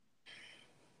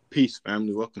Peace,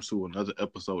 family. Welcome to another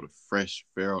episode of Fresh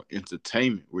Pharaoh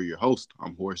Entertainment. We're your host.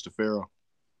 I'm Horace the Pharaoh.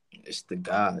 It's the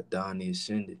God, Donnie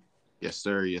Ascended. Yes,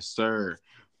 sir. Yes, sir.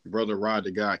 Brother Rod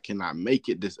the God cannot make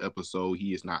it this episode.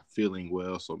 He is not feeling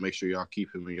well, so make sure y'all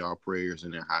keep him in y'all prayers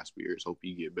and in high spirits. Hope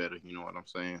he get better. You know what I'm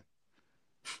saying?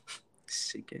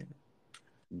 Sick in it.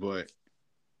 But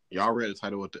y'all read the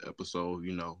title of the episode.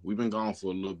 You know, we've been gone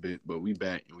for a little bit, but we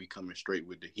back and we coming straight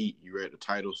with the heat. You read the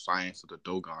title, Science of the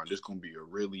Dogon. I think this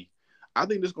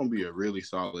gonna be a really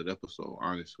solid episode,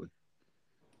 honestly.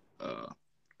 Uh,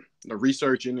 the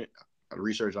research in it, the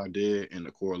research I did, and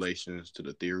the correlations to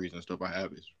the theories and stuff I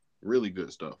have is really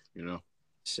good stuff, you know.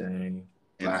 Same.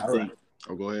 And I think,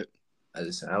 oh, go ahead.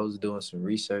 I was doing some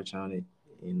research on it,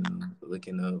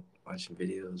 looking up, watching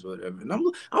videos, whatever. And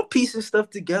I'm piecing stuff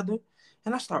together,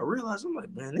 and I start realizing, I'm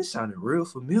like, man, this sounded real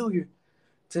familiar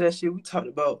to that shit we talked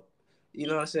about. You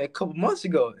know what I'm saying, a couple months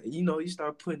ago. You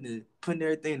start putting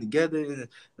everything together, and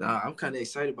I'm kind of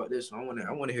excited about this one.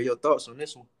 I want to hear your thoughts on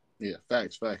this one. Yeah,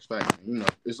 facts. You know,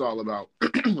 it's all about,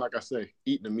 like I say,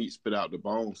 eat the meat, spit out the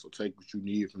bones. So take what you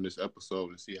need from this episode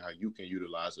and see how you can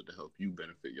utilize it to help you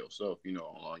benefit yourself, you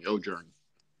know, along your journey.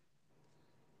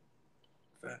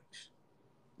 Facts.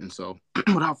 And so,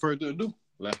 without further ado,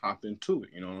 let's hop into it.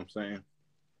 You know what I'm saying?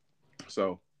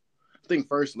 So, I think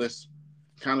first, let's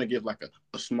kind of give like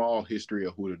a small history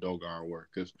of who the Dogon were,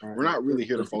 because we're not really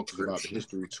here to focus about the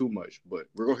history too much, but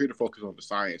we're going to here to focus on the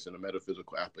science and the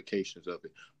metaphysical applications of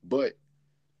it. But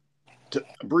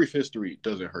a brief history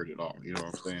doesn't hurt at all. You know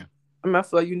what I'm saying? I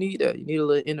feel like you need that. You need a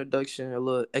little introduction, a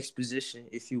little exposition,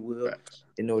 if you will, Facts.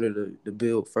 in order to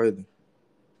build further.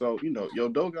 So, you know, your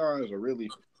Dogons are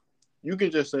really, you can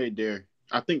just say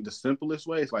I think the simplest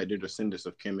way is like they're descendants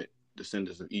of Kemet,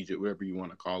 descendants of Egypt, whatever you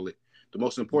want to call it. The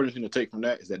most important thing to take from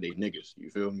that is that they niggas. You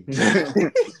feel me? They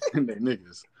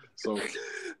niggas. So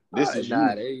this is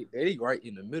they right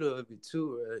in the middle of it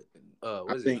too. Right?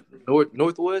 I think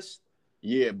Northwest?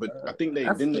 Yeah, but I think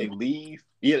they leave.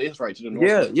 Yeah, it's right to the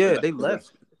north. Yeah, they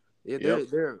left. Yeah, Yep.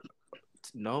 they're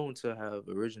known to have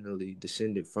originally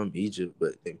descended from Egypt,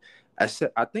 but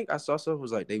I think I saw something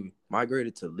was like they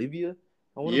migrated to Libya.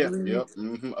 I want to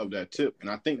believe. Of that tip, and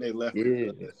I think they left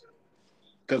Yeah.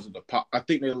 because of the pop. I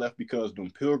think they left because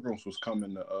them pilgrims was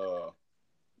coming to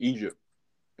Egypt,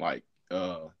 like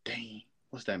dang,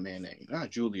 what's that man name?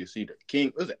 Not Julius Caesar.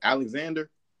 King, was it Alexander?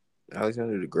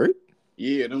 Alexander the Great?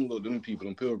 Yeah, them people,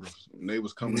 them pilgrims, they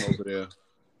was coming over there,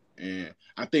 and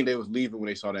I think they was leaving when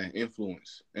they saw that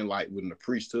influence, and like when the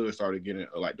priesthood started getting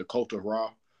like the cult of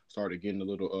Ra started getting a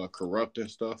little corrupt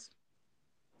and stuff.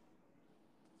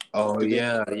 Oh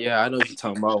yeah. I know what you're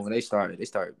talking about. When they started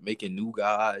making new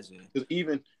gods and Because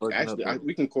even actually,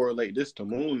 we can correlate this to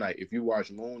Moon Knight. If you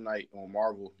watch Moon Knight on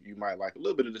Marvel, you might like a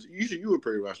little bit of this. Usually, you would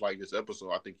pretty much like this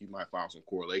episode. I think you might find some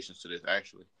correlations to this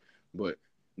actually. But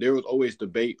there was always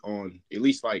debate on, at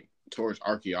least like towards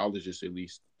archaeologists, at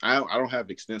least. I don't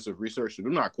have extensive research, so do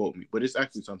not quote me. But it's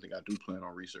actually something I do plan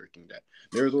on researching. That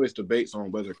there was always debates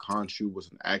on whether Khonshu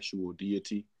was an actual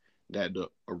deity that the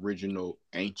original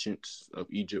ancients of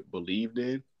Egypt believed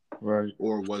in, right,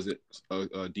 or was it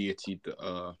a deity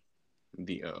the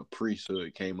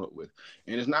priesthood came up with?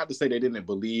 And it's not to say they didn't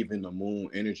believe in the moon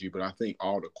energy, but I think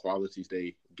all the qualities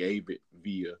they gave it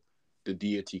via the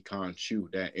deity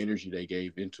Khonshu, that energy they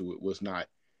gave into it was not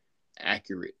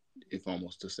accurate, if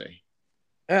almost to say.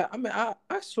 I mean, I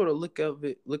sort of look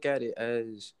at it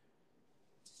as,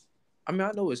 I mean,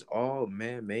 I know it's all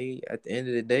man-made at the end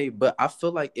of the day, but I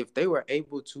feel like if they were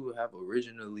able to have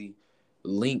originally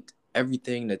linked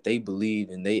everything that they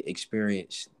believed and they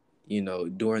experienced,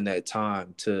 during that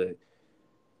time to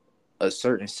a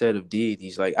certain set of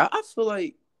deities, like I feel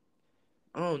like,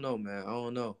 I don't know, man. I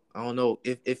don't know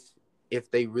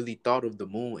if they really thought of the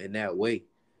moon in that way.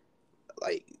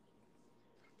 Like,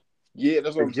 Yeah,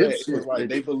 that's what I'm saying. It was Egyptian, like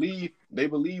they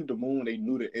believed the moon. They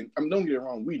knew that, and I mean, don't get it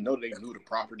wrong. We know they knew the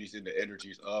properties and the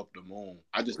energies of the moon.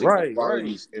 I just think the right.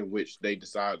 qualities in which they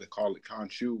decided to call it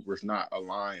Khonshu was not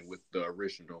aligned with the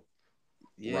original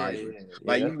writers.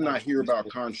 Like you do not hear about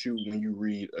Khonshu when you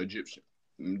read Egyptian,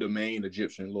 the main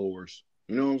Egyptian lores.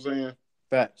 You know what I'm saying?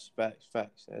 Facts.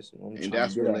 That's what I'm And trying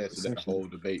that's to get what at. led to that whole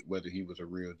debate whether he was a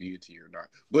real deity or not.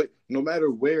 But no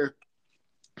matter where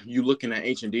you looking at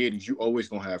ancient deities, you always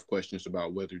gonna have questions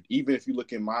about whether, even if you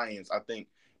look in Mayans, I think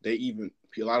a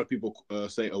lot of people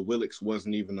say Awilix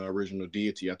wasn't even the original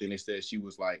deity. I think they said she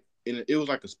was like, it was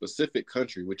like a specific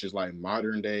country, which is like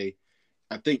modern day,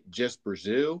 I think just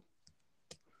Brazil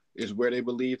is where they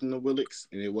believed in the Willix,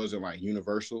 and it wasn't like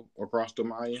universal across the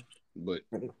Maya. But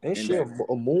ain't she a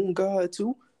moon god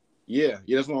too? Yeah,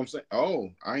 that's what I'm saying. Oh,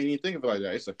 I ain't even think of it like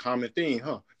that. It's a common thing,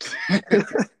 huh?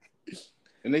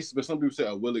 And but some people say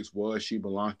Willix was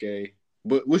Shibalanke,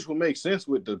 but which would make sense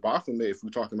with the Baphomet if we're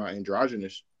talking about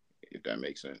androgynous, if that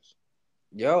makes sense.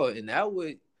 Yo, and that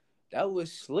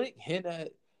was slick. Hint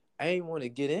at I ain't want to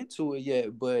get into it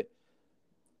yet, but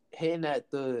hitting at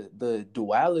the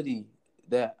duality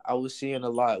that I was seeing a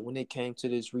lot when it came to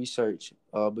this research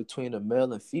between a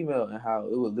male and female, and how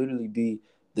it would literally be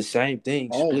the same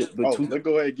thing split between. Let's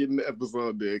go ahead and get in the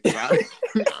episode there, because I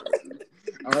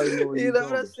already know where You you're know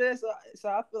what I'm going. saying? So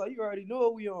I feel like you already know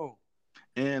what we on.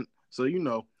 And so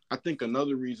I think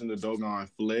another reason the Dogon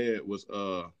fled was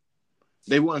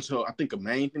they wanted to. I think a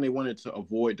main thing they wanted to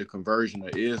avoid the conversion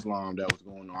of Islam that was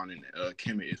going on in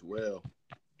Kemet as well.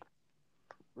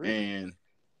 Really? And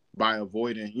by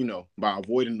avoiding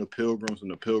the pilgrims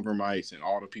and the pilgrimites and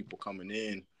all the people coming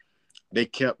in, they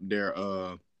kept their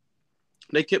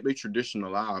tradition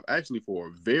alive actually for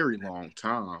a very long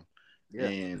time. Yeah.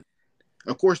 And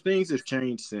of course things have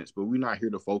changed since, but we're not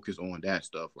here to focus on that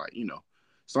stuff. Like,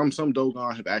 some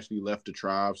Dogon have actually left the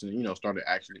tribes and started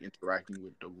actually interacting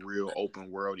with the real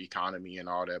open world economy and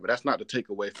all that. But that's not to take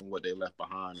away from what they left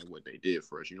behind and what they did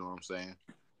for us. You know what I'm saying?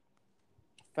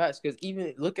 Facts, because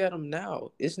even look at them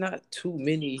now. It's not too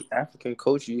many African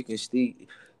cultures you can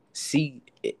see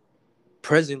it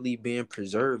presently being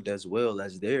preserved as well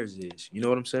as theirs is. You know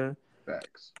what I'm saying?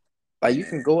 Facts. Like you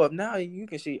can go up now and you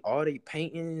can see all they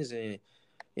paintings and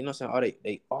you know what I'm saying, all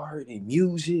they art and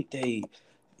music.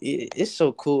 It's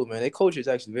so cool, man. Their culture is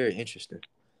actually very interesting.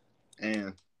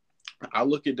 And I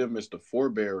look at them as the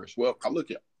forebearers. Well, I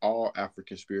look at all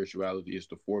African spirituality as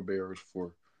the forebearers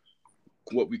for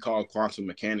what we call quantum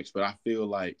mechanics, but I feel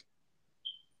like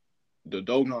the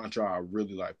Dogon tribe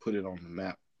really like put it on the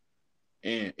map,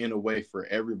 and in a way for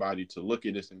everybody to look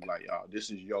at this and be like, "Oh, this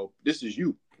is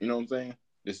you." You know what I'm saying?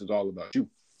 This is all about you.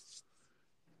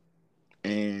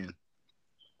 And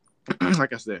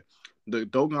like I said, the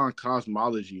Dogon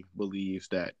cosmology believes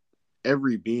that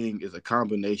every being is a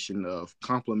combination of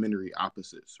complementary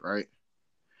opposites, right?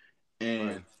 And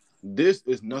Right. this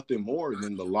is nothing more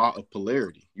than the law of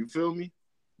polarity. You feel me?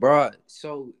 Bro,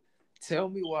 so tell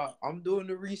me why I'm doing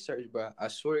the research, bro. I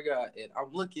swear to God, and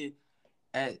I'm looking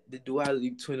at the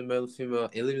duality between the male and female,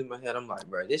 and literally in my head, I'm like,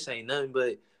 bro, this ain't nothing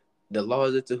but the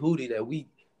laws of Tahuti that we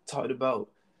talked about,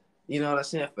 you know what I'm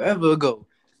saying, forever ago.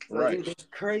 Like, Right. it's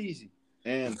crazy.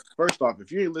 And first off,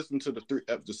 if you ain't listened to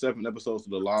the 7 episodes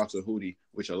of the Law of Tahuti,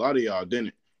 which a lot of y'all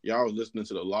didn't, y'all was listening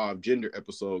to the Law of Gender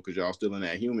episode because y'all still in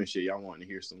that human shit. Y'all wanting to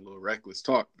hear some little reckless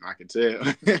talk, I can tell.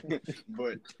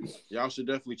 But y'all should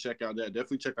definitely check out that.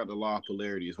 Definitely check out the Law of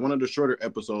Polarity. It's one of the shorter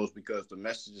episodes because the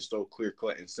message is so clear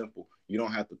cut and simple. You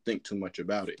don't have to think too much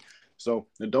about it. So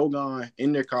the Dogon,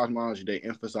 in their cosmology, they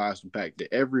emphasize the fact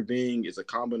that every being is a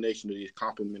combination of these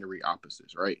complementary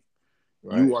opposites, right?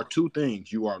 Right. You are two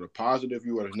things. You are the positive,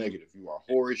 you are the negative. You are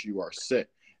Horus, you are Set.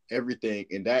 Everything.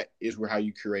 And that is how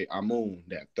you create Amun,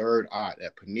 that third eye,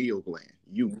 that pineal gland.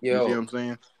 You see what I'm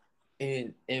saying?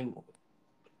 And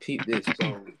peep this.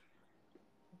 So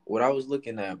what I was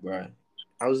looking at, bro,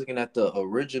 I was looking at the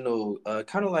original,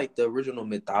 kind of like the original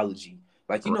mythology.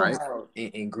 Like, you know Right. how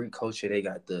in Greek culture they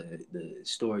got the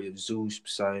story of Zeus,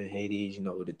 Poseidon, Hades,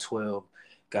 the 12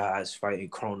 guys fighting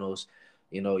Kronos,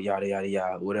 yada, yada,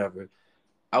 yada, whatever.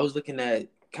 I was looking at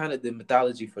kind of the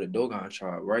mythology for the Dogon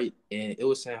tribe, right? And it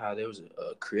was saying how there was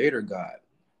a creator god.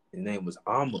 His name was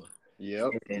Amma.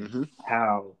 Yep. And Mm-hmm.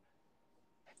 how,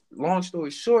 long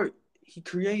story short, he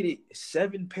created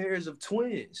 7 pairs of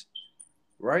twins,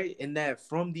 right? And that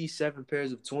from these 7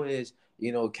 pairs of twins,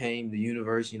 came the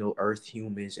universe, Earth,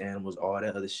 humans, animals, all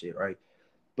that other shit, right?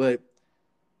 But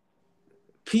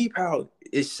peep how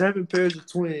it's 7 pairs of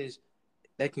twins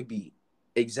that could be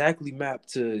exactly mapped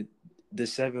to the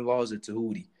 7 laws of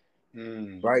Tahuti,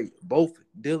 right? Both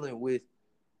dealing with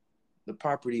the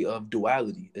property of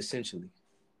duality, essentially.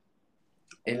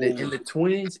 And the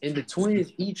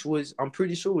twins each was, I'm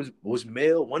pretty sure was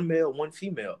male, one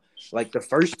female. Like the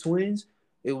first twins,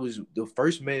 it was the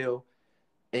first male,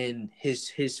 and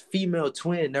his female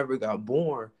twin never got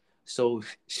born, so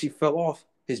she fell off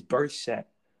his birth sack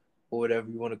or whatever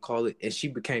you want to call it, and she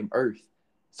became Earth.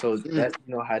 So that's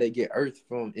how they get Earth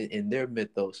from in their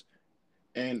mythos.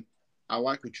 And I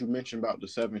like what you mentioned about the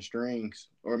 7 strings,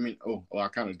 or I mean, I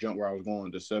kind of jumped where I was going,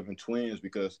 the 7 twins,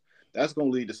 because that's going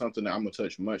to lead to something that I'm going to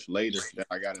touch much later that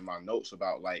I got in my notes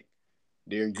about, like,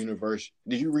 their universe.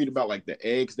 Did you read about, like, the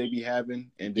eggs they be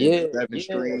having and then the Yeah, 7 yeah.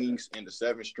 strings and the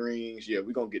 7 strings? Yeah,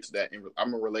 we're going to get to that. And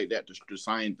I'm going to relate that to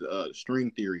science,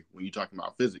 string theory when you're talking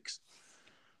about physics.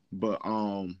 But,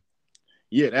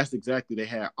 yeah, that's exactly, they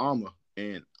had Alma,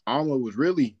 and Alma was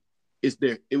really,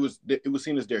 it was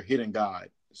seen as their hidden god.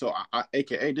 So,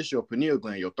 AKA, this is your pineal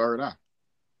gland, your third eye.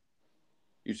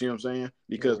 You see what I'm saying?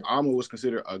 Because Amma was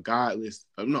considered a godless,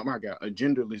 not my God, a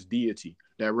genderless deity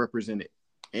that represented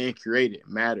and created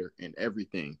matter and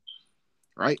everything.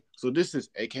 Right? So this is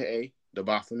AKA the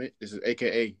Baphomet. This is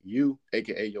AKA you,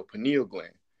 AKA your pineal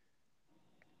gland.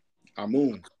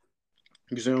 Amun.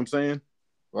 You see what I'm saying?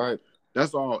 Right.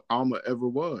 That's all Alma ever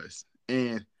was.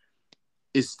 And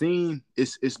it's seen,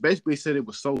 it's basically said it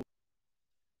was so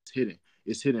hidden.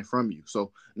 It's hidden from you.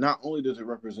 So not only does it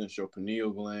represent your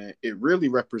pineal gland, it really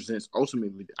represents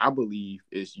ultimately, I believe,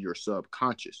 is your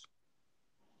subconscious.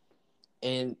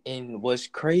 And what's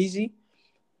crazy,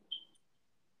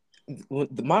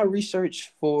 my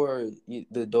research for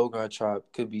the Dogon tribe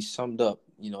could be summed up.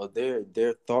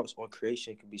 Their thoughts on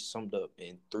creation could be summed up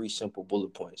in 3 simple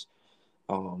bullet points.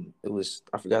 It was,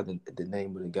 I forgot the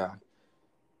name of the guy.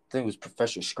 I think it was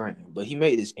Professor Scranton, but he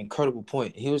made this incredible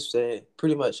point. He was saying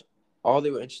pretty much all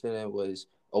they were interested in was,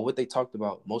 or what they talked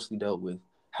about mostly dealt with,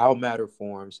 how matter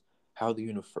forms, how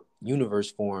the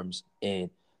universe forms, and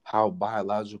how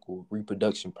biological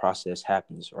reproduction process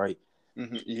happens, right?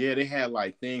 Mm-hmm. Yeah, they had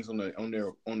like things on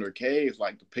their caves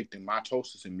like depicting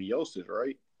mitosis and meiosis,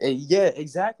 right? And yeah,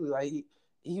 exactly. Like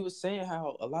he was saying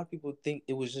how a lot of people think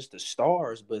it was just the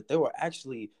stars, but there were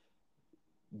actually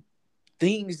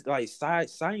things like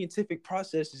scientific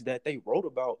processes that they wrote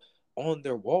about on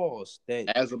their walls that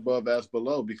As above, as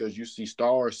below, because you see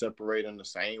stars separate in the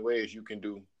same way as you can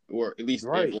do, or at least,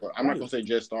 or I'm not gonna say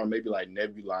just star, maybe like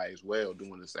nebulae as well,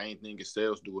 doing the same thing as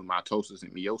cells do with mitosis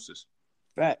and meiosis.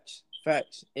 Facts.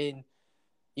 And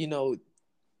you know,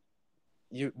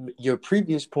 your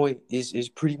previous point is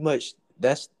pretty much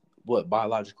that's what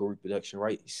biological reproduction,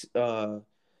 right?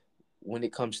 When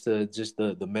it comes to just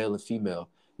the male and female,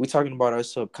 we're talking about our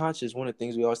subconscious. One of the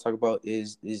things we always talk about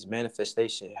is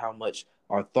manifestation, how much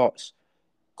our thoughts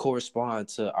correspond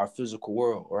to our physical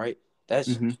world, right?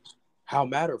 That's how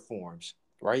matter forms,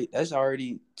 right? That's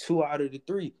already 2 out of the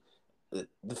 3.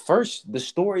 The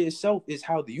story itself is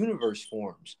how the universe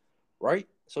forms, right?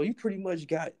 So you pretty much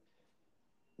got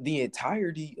the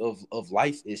entirety of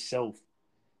life itself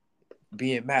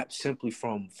being mapped simply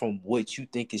from what you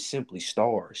think is simply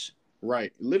stars.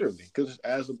 Right, literally, because it's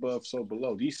as above, so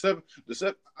below. The 7.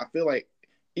 I feel like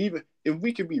even if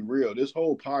we could be real, this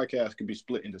whole podcast could be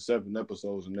split into 7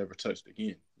 episodes and never touched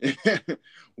again.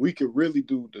 We could really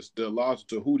do the laws of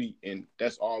Tahuti, and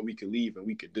that's all we could leave, and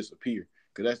we could disappear.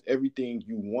 Because that's everything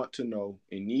you want to know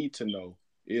and need to know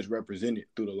is represented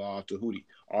through the law of Tahuti,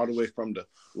 all the way from the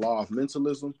law of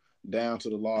mentalism down to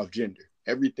the law of gender.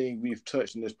 Everything we've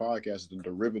touched in this podcast is a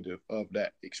derivative of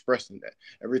that, expressing that.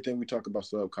 Everything we talk about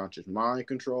subconscious mind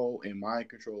control and mind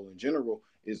control in general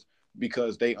is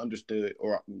because they understood,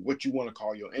 or what you want to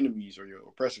call your enemies or your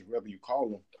oppressors, whoever you call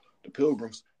them, the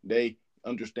pilgrims, they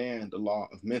understand the law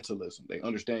of mentalism. They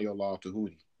understand your law of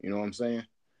Tahuti. You know what I'm saying?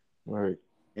 Right.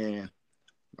 And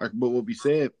but what we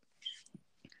said,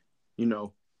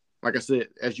 like I said,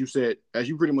 as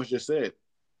you pretty much just said,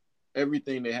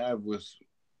 everything they have was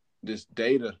this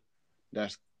data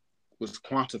that was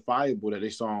quantifiable that they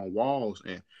saw on walls.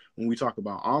 And when we talk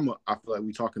about Amma, I feel like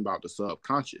we're talking about the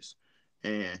subconscious.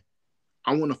 And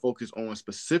I want to focus on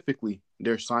specifically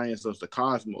their science of the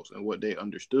cosmos and what they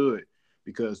understood,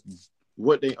 because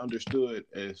what they understood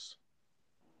as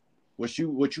what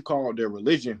you call their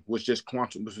religion was just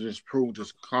proved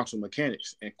as quantum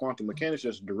mechanics. And quantum mechanics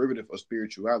is a derivative of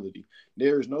spirituality.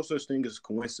 There is no such thing as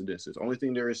coincidences. The only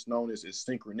thing there is known is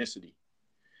synchronicity.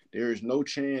 There is no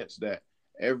chance that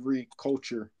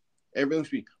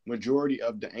majority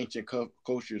of the ancient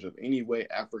cultures of any way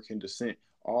African descent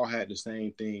all had the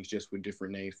same things, just with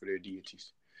different names for their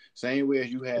deities. Same way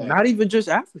as you had. Not even just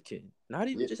African.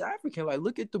 Like,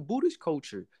 look at the Buddhist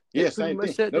culture. They pretty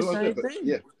much said the same thing.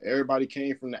 Yeah, everybody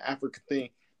came from the African thing.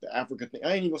 I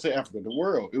ain't even gonna say Africa. The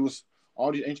world. It was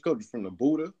all these ancient cultures, from the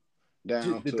Buddha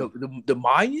down to the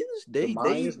Mayans. They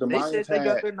Mayans said they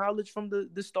got their knowledge from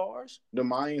the stars. The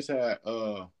Mayans had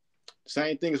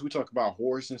same thing as we talk about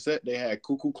Horus and Set. They had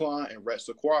Kukulkan and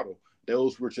Quetzalcoatl.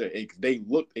 Those were they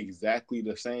looked exactly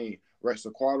the same.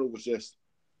 Quetzalcoatl was just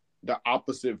the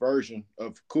opposite version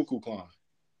of Kukulkan.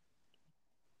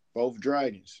 Both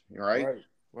dragons, right?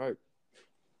 Right.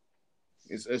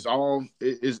 It's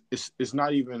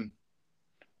not even,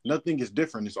 nothing is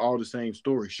different. It's all the same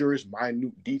story. Sure, it's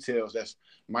minute details that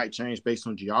might change based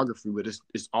on geography, but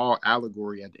it's all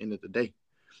allegory at the end of the day.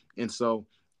 And so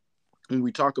when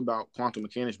we talk about quantum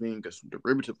mechanics being a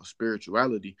derivative of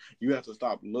spirituality, you have to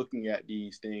stop looking at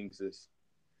these things as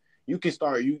you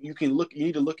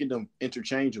need to look at them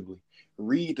interchangeably.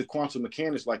 Read the quantum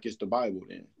mechanics like it's the Bible,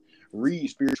 then read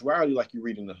spirituality like you're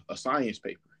reading a science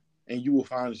paper, and you will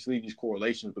find these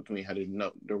correlations between how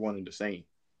they're one and the same.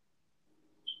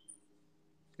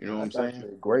 You know what I'm That's saying?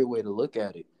 actually a great way to look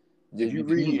at it. If you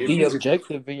Be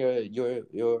objective in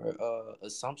your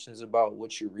assumptions about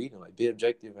what you're reading. Like, be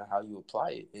objective in how you apply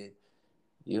it, and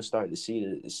you'll start to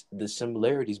see the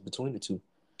similarities between the two.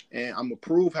 And I'm gonna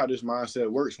prove how this mindset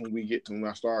works when we get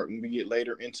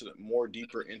later into more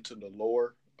deeper into the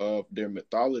lore of their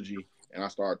mythology, and I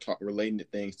start relating to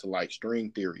things to like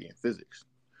string theory and physics,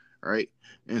 right?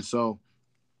 And so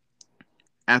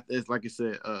after it's like I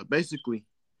said, basically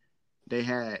they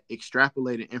had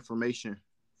extrapolated information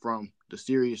from the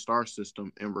Sirius star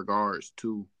system in regards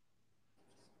to,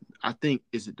 I think,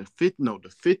 is it the 50? No, the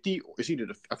 50. It's either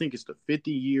I think it's the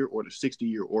 50-year or the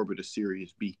 60-year orbit of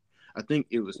Sirius B. I think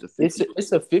it was the 50.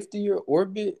 It's a 50-year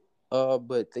orbit,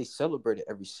 but they celebrate it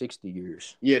every 60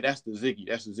 years. Yeah, that's the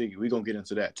Ziggy. We're gonna get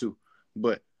into that too.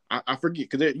 But I forget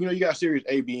because you got Sirius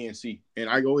A, B, and C, and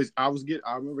I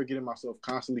remember getting myself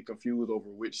constantly confused over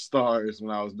which stars when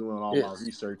I was doing all my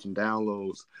research and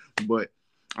downloads. But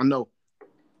I know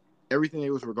everything it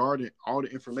was regarding, all the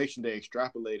information they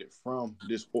extrapolated from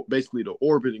this, basically the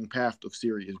orbiting path of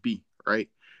Sirius B, right?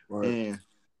 And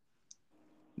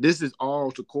this is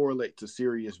all to correlate to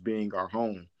Sirius being our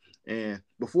home. And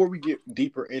before we get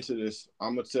deeper into this,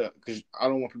 I'm gonna tell, because I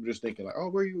don't want people just thinking like, oh,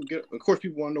 where you get? Of course,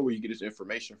 people want to know where you get this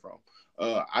information from.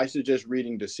 I suggest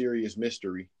reading the Sirius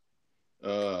Mystery.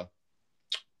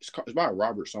 It's by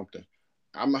Robert something.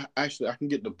 I can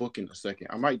get the book in a second.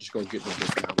 I might just go get the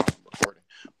book now while I'm recording.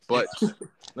 But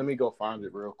let me go find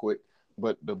it real quick.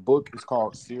 But the book is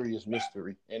called Sirius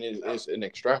Mystery, and it is an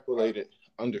extrapolated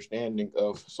understanding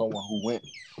of someone who went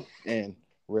and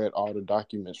read all the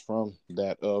documents from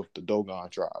that of the Dogon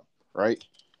tribe, right?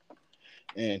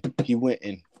 And he went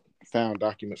and found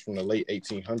documents from the late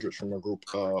 1800s from a group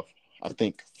of, I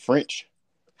think, French.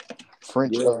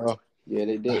 Yeah,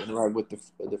 they did right with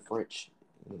the French.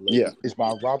 Yeah, it's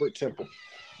by Robert Temple.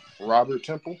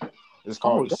 It's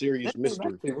called the Sirius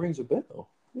Mystery. Actually rings a bell.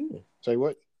 Yeah. Say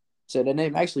what? So that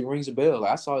name actually rings a bell.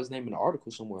 I saw his name in an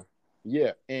article somewhere.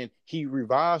 Yeah, and he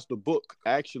revised the book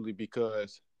actually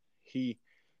because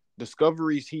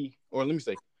discoveries or let me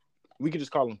say, we could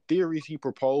just call them theories he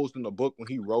proposed in the book when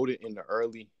he wrote it in the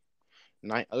early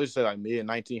let's say like mid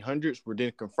 1900s were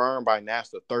then confirmed by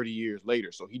NASA 30 years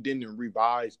later. So he didn't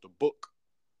revise the book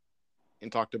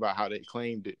and talked about how they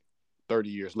claimed it 30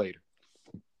 years later.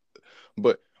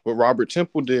 But what Robert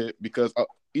Temple did, because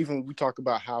even when we talk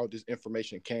about how this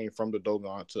information came from the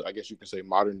Dogon to, I guess you can say,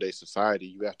 modern day society,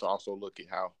 you have to also look at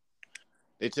how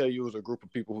they tell you it was a group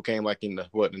of people who came like in the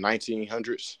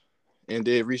 1900s and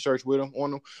did research with them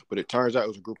on them. But it turns out it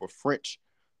was a group of French.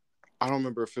 I don't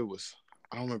remember if it was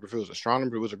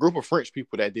astronomers. It was a group of French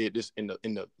people that did this in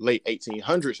the late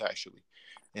 1800s actually,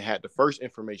 and had the first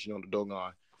information on the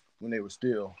Dogon when they were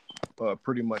still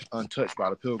pretty much untouched by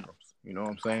the Pilgrims. You know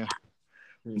what I'm saying?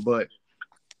 But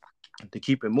to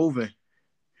keep it moving,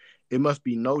 it must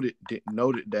be noted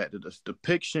that the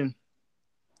depiction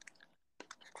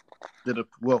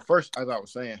first, as I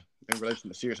was saying, in relation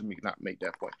to Sirius, let me not make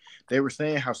that point. They were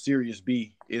saying how Sirius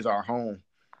B is our home.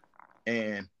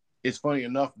 And it's funny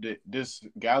enough that this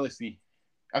galaxy,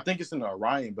 I think it's in the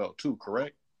Orion belt too,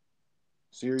 correct?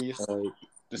 Sirius,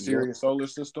 the Sirius solar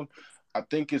system. I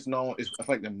think it's known, it's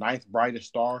like the ninth brightest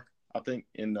star, I think,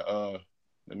 in the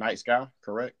night sky,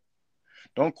 correct?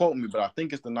 Don't quote me, but I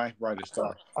think it's the ninth brightest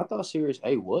star. I thought Sirius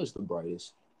A was the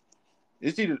brightest.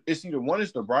 It's either one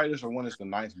is the brightest or one is the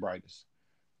ninth brightest.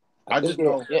 I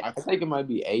think it might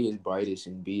be A is brightest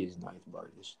and B is ninth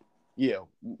brightest. Yeah,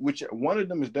 which one of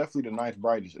them is definitely the ninth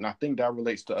brightest, and I think that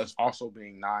relates to us also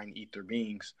being 9 ether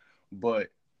beings. But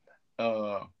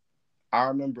I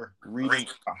remember reading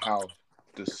how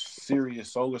the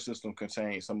Sirius solar system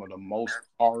contains some of the most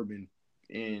carbon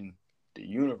in the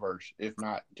universe, if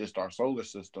not just our solar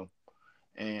system,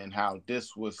 and how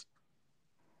this was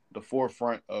the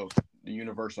forefront of the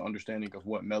universal understanding of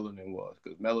what melanin was,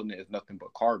 because melanin is nothing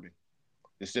but carbon.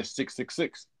 It's just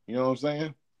 666. You know what I'm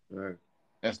saying? Right.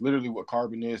 That's literally what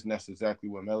carbon is, and that's exactly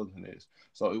what melanin is.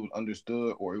 So it was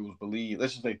understood, or it was believed,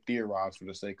 let's just say theorized for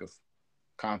the sake of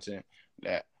content,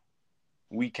 that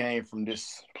we came from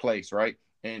this place, right?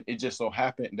 And it just so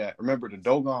happened that, remember, the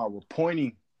Dogon were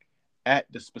pointing at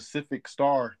the specific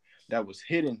star that was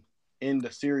hidden in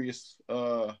the Sirius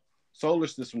solar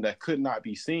system that could not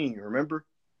be seen, remember?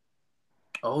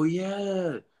 Oh,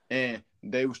 yeah. And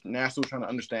NASA was trying to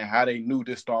understand how they knew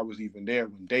this star was even there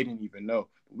when they didn't even know.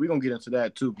 But we're going to get into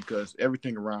that too, because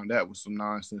everything around that was some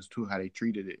nonsense too, how they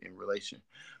treated it in relation.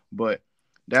 But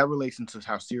that relates into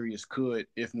how Sirius could,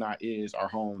 if not is, our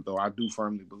home, though I do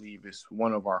firmly believe it's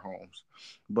one of our homes.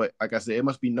 But like I said, it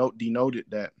must be denoted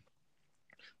that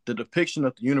the depiction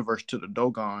of the universe to the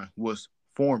Dogon was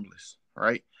formless,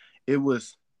 right? It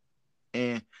was,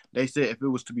 and they said if it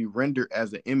was to be rendered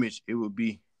as an image, it would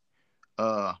be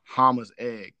Hama's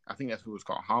egg. I think that's what it was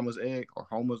called, Hama's egg or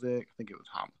Homa's egg. I think it was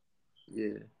Hama.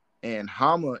 Yeah. And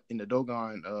Hama in the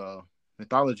Dogon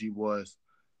mythology was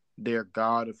their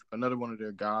god of another one of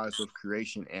their gods of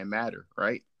creation and matter,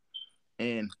 right?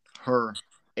 And her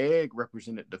egg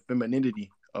represented the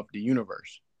femininity of the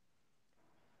universe.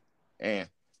 And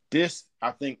this,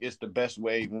 I think, is the best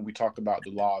way when we talk about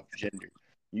the law of gender.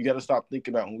 You got to stop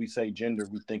thinking about when we say gender,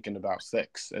 we're thinking about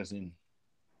sex, as in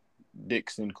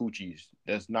dicks and coochies.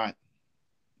 That's not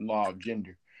law of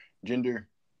gender. Gender,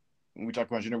 when we talk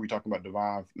about gender, we talk about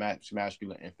divine,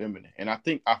 masculine, and feminine. And I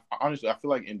think, honestly, I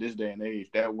feel like in this day and age,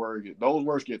 those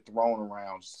words get thrown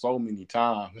around so many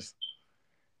times.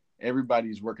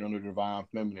 Everybody's working on the divine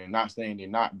feminine. Not saying they're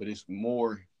not, but it's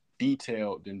more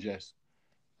detailed than just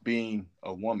being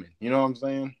a woman. You know what I'm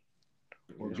saying?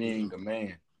 Or being a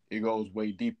man. It goes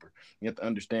way deeper. You have to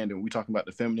understand that when we talking about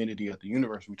the femininity of the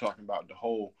universe, we're talking about the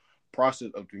whole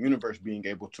process of the universe being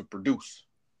able to produce.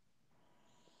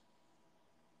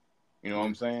 You know what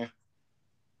I'm saying?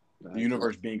 The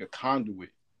universe being a conduit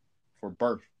for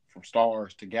birth, from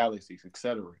stars to galaxies,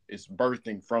 etc. It's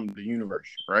birthing from the universe,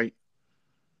 right?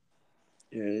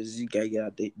 Yeah, you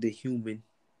got the human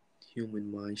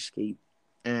mindscape.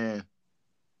 And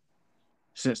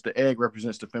since the egg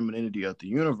represents the femininity of the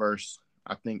universe,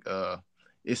 I think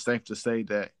it's safe to say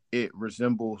that it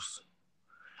resembles,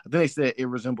 I think they said it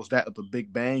resembles that of the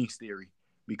Big Bang theory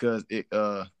because it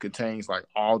contains like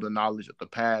all the knowledge of the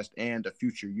past and the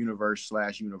future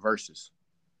universe/universes.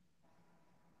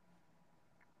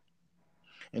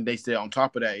 And they said on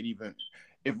top of that, it even,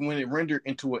 if when it rendered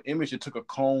into an image, it took a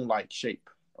cone-like shape,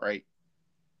 right?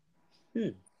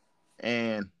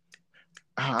 And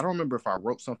I don't remember if I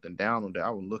wrote something down on that.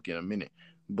 I will look in a minute.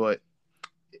 But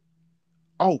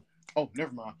oh,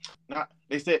 never mind.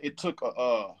 They said it took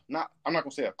I'm not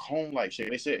gonna say a cone-like shape.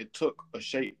 They said it took a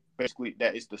shape basically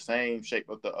that is the same shape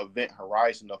of the event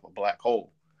horizon of a black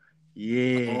hole.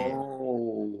 Yeah.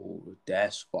 Oh,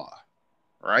 that's far.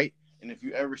 Right? And if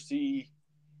you ever see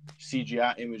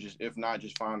CGI images, if not,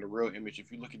 just find a real image.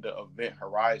 If you look at the event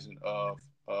horizon of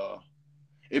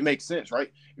it makes sense,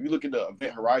 right? If you look at the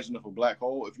event horizon of a black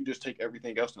hole, if you just take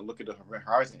everything else and look at the event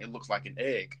horizon, it looks like an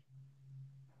egg.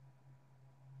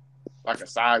 Like a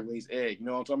sideways egg, you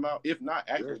know what I'm talking about? If not,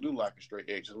 actually do like a straight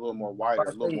egg, just a little more wider,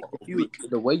 a little more oblique.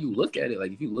 The way you look at it,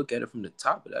 like if you look at it from the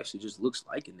top, it actually just looks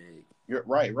like an egg. You're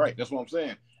right. That's what I'm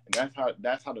saying. And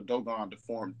that's how the Dogon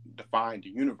defined the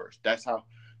universe. That's how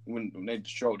when they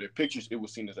showed their pictures, it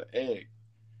was seen as an egg.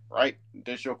 Right?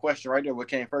 That's your question right there. What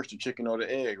came first, the chicken or the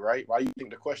egg, right? Why do you think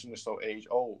the question is so age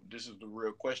old? This is the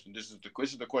real question. This is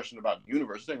the question about the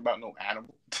universe. This ain't about no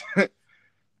animal.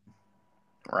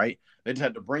 Right? They just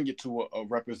had to bring it to a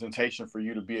representation for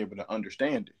you to be able to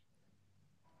understand it.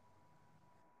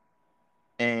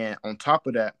 And on top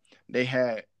of that, they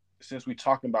had, since we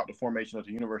talking about the formation of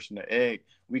the universe and the egg,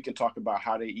 we can talk about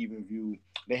how they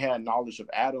had knowledge of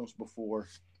atoms before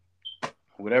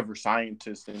whatever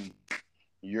scientists in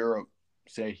Europe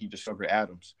said he discovered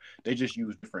atoms. They just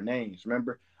used different names.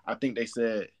 Remember, I think they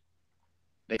said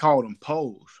they called them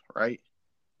poles, right?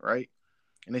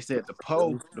 And they said the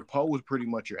pole was pretty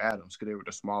much your atoms because they were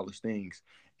the smallest things.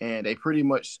 And they pretty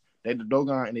much, the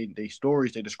Dogon and they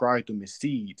stories, they described them as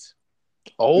seeds.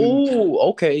 Oh,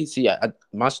 okay. See,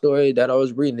 my story that I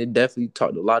was reading, it definitely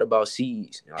talked a lot about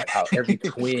seeds, like how every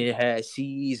twin had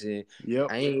seeds, and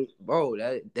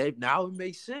that now it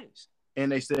makes sense.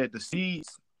 And they said the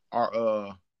seeds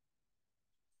are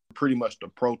pretty much the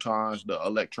protons, the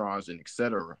electrons, and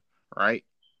etc. Right?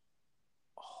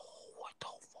 Oh, what the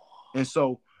fuck? And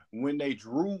so when they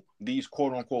drew these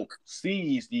quote unquote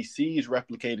seeds, these seeds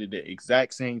replicated the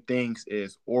exact same things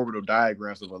as orbital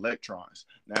diagrams of electrons.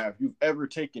 Now, if you've ever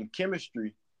taken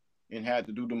chemistry and had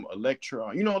to do them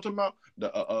electron, you know what I'm talking about? The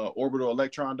orbital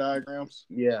electron diagrams.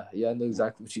 Yeah, I know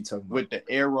exactly what you're talking about. With the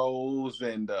arrows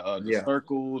and the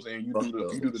circles, and you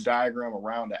do the diagram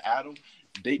around the atom.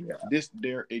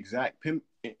 Their exact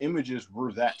images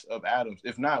were that of atoms.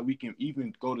 If not, we can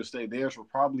even go to say theirs were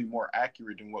probably more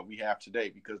accurate than what we have today,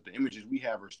 because the images we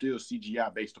have are still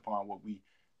CGI based upon what we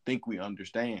think we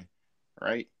understand,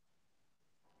 right?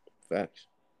 Facts.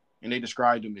 And they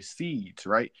described them as seeds,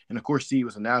 right? And of course, seed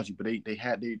was an analogy, but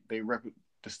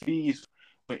the seeds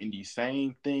went in these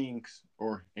same things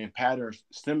or in patterns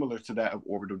similar to that of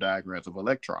orbital diagrams of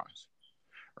electrons,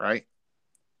 right?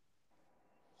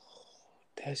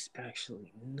 That's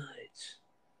actually nuts.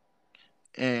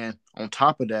 And on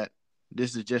top of that,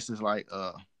 this is just as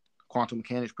quantum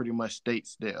mechanics pretty much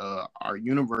states that our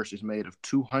universe is made of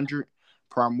 200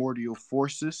 primordial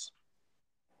forces.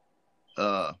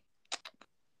 Yeah.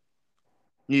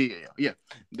 I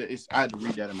had to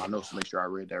read that in my notes to make sure I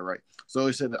read that right. So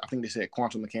it said, I think they said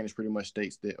quantum mechanics pretty much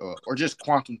states that, or just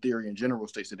quantum theory in general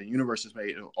states that the universe is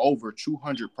made of over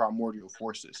 200 primordial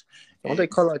forces. Don't they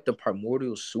call it like the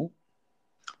primordial soup?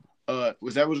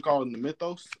 Was that what it's called in the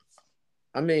mythos?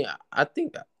 I mean, I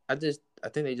think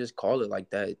they just call it like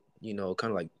that. You know,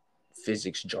 kind of like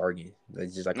physics jargon.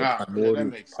 It's just like a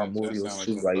primordial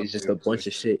soup. Like it's just a bunch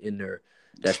of shit in there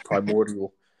that's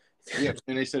primordial. Yeah,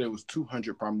 and they said it was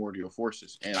 200 primordial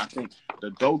forces, and I think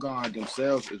the Dogon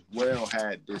themselves as well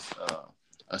had this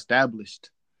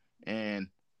established, and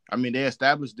I mean they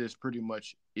established this pretty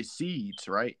much as seeds,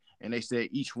 right? And they said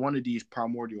each one of these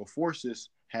primordial forces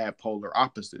had polar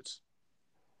opposites,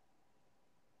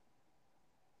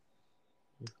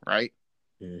 right?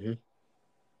 Mm-hmm.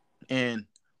 And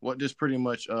what this pretty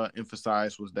much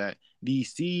emphasized was that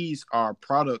these seeds are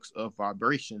products of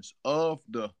vibrations of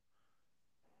the.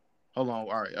 Hold on.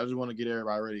 All right. I just want to get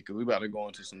everybody ready because we're about to go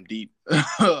into some deep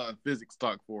physics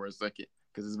talk for a second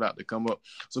because it's about to come up.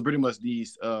 So pretty much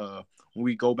these, when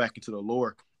we go back into the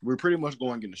lore, we're pretty much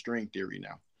going into string theory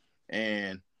now.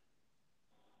 And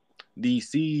these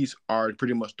seeds are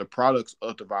pretty much the products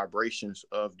of the vibrations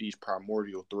of these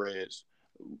primordial threads,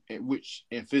 which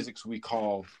in physics we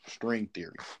call string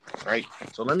theory, right?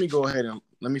 So let me go ahead and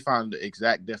let me find the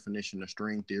exact definition of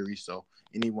string theory so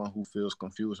anyone who feels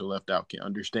confused or left out can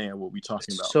understand what we're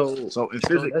talking about. So in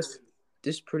physics,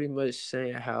 this pretty much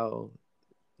saying how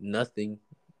nothing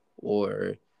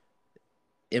or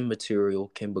immaterial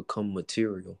can become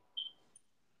material,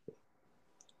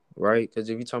 right? Because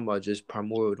if you're talking about just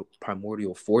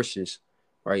primordial forces,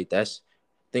 right? That's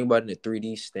think about it in a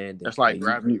 3D standing. That's like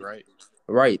gravity, right?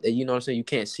 Right. You know what I'm saying? You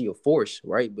can't see a force,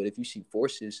 right? But if you see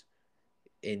forces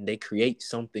and they create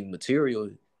something material,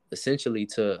 essentially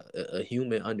to a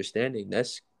human understanding,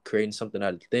 that's creating something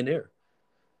out of thin air.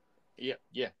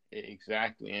 Yeah,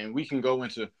 exactly. And we can go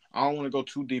into, I don't want to go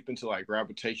too deep into like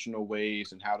gravitational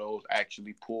waves and how those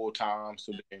actually pull time.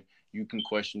 So then you can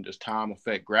question, does time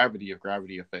affect gravity if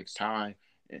gravity affects time,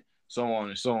 and so on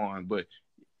and so on. But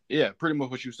yeah, pretty much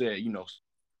what you said,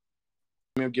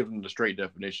 I'm giving the straight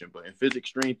definition, but in physics,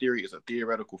 string theory is a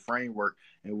theoretical framework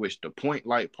in which the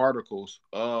point-like particles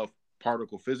of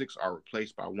particle physics are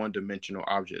replaced by one-dimensional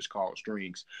objects called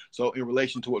strings. So in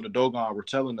relation to what the Dogon were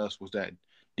telling us was that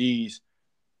these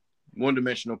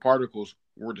one-dimensional particles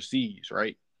were the seeds,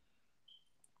 right?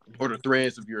 Or the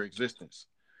threads of your existence.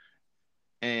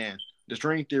 And the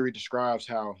string theory describes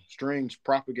how strings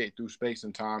propagate through space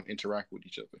and time, interact with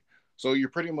each other. So you're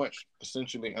pretty much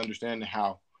essentially understanding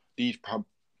how these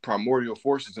primordial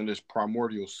forces in this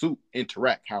primordial soup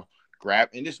interact, how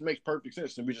and this makes perfect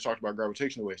sense. And we just talked about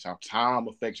gravitational waves, how time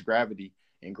affects gravity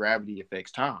and gravity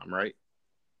affects time, right?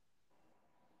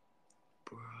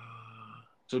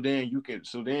 So then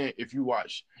if you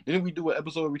watch, didn't we do an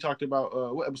episode where we talked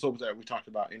about, what episode was that? We talked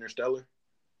about Interstellar.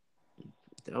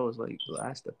 That was like the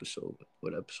last episode.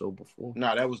 What episode before?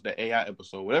 No, that was the AI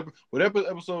episode. Whatever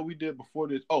episode we did before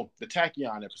this. Oh, the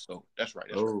tachyon episode. That's right.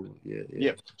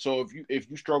 Yeah. So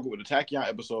if you struggle with the tachyon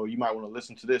episode, you might want to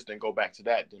listen to this, then go back to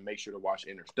that, then make sure to watch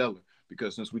Interstellar.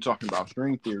 Because since we're talking about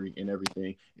string theory and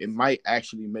everything, it might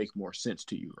actually make more sense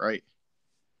to you, right?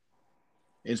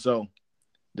 And so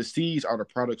the seeds are the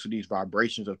products of these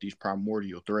vibrations of these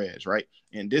primordial threads, right?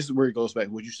 And this is where it goes back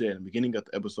to what you said in the beginning of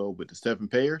the episode with the 7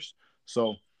 pairs.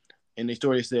 So in the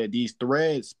story, it said these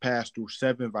threads pass through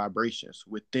 7 vibrations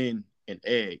within an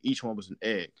egg. Each one was an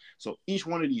egg. So each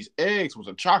one of these eggs was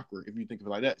a chakra, if you think of it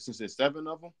like that, since there's 7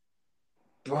 of them.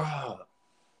 Bruh.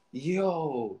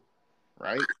 Yo.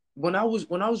 Right? When I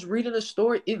was reading the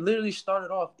story, it literally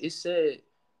started off. It said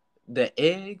the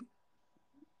egg.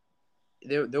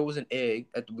 There was an egg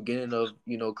at the beginning of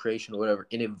creation or whatever,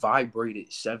 and it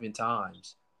vibrated 7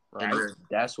 times. Right. And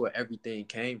that's where everything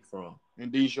came from. And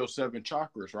these your 7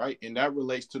 chakras, right? And that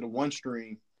relates to the one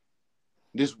string.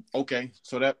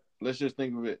 So that let's just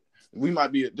think of it.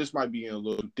 This might be a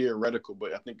little theoretical,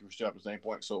 but I think we still have the same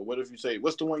point. So what if you say,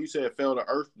 what's the one you said fell to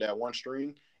earth? That one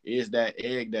string is that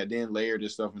egg that then layered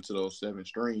itself into those 7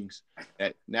 strings.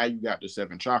 That now you got the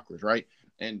 7 chakras, right?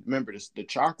 And remember, the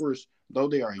chakras, though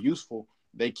they are useful,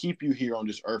 they keep you here on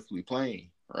this earthly plane,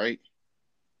 right?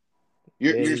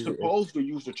 You're supposed to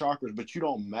use the chakras, but you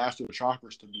don't master the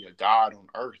chakras to be a god on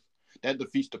earth. That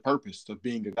defeats the purpose of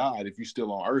being a god if you're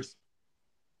still on earth,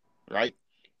 right?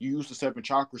 You use the 7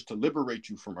 chakras to liberate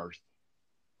you from earth.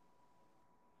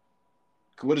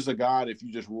 What is a god if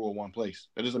you just rule one place?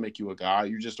 That doesn't make you a god.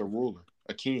 You're just a ruler,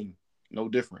 a king. No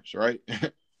difference, right?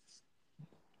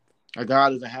 A god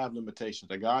doesn't have limitations.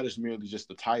 A god is merely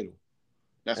just a title.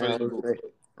 That's And what it is,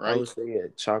 I right? would say a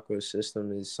chakra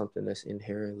system is something that's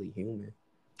inherently human.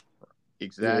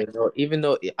 Exactly. Even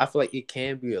though I feel like it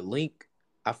can be a link,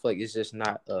 I feel like it's just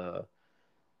not really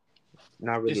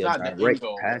It's a not the end direct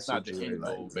goal. It's not the passageway. end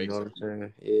Like, goal, you know what I'm basically.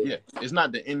 saying? Yeah. Yeah, it's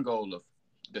not the end goal of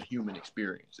the human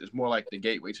experience. It's more like the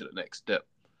gateway to the next step.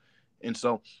 And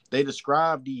so they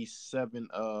describe these seven.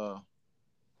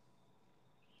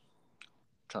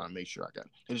 Trying to make sure I got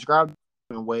it. They describe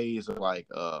in ways of like.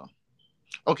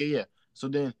 Okay, yeah. So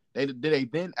then they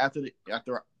then after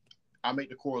I make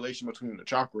the correlation between the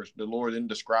chakras, the Lord then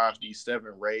describes these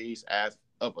seven rays as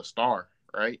of a star,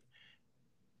 right?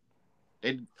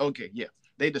 They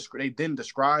then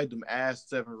describe them as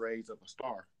seven rays of a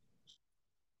star,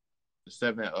 the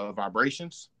seven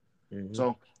vibrations. Mm-hmm.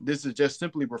 So this is just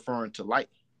simply referring to light,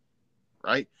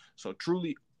 right? So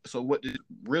truly, so what this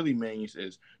really means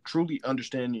is truly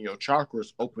understanding your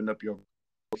chakras, open up your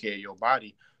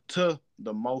body to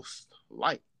the most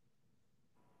light.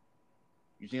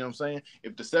 You see what I'm saying?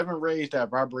 If the seven rays that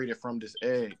vibrated from this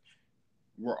egg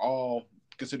were all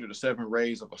considered the seven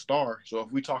rays of a star, so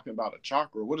if we're talking about a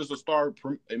chakra, what does a star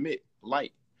emit?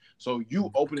 Light. So you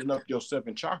opening up your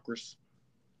seven chakras,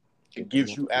 it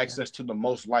gives you access to the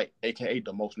most light, aka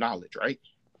the most knowledge, right?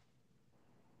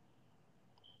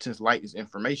 Since light is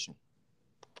information.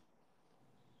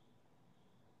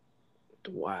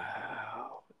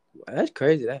 Wow, that's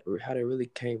crazy. That how they really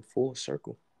came full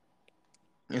circle.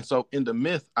 And so in the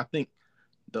myth, I think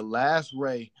the last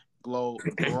ray grows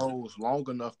long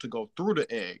enough to go through the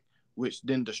egg, which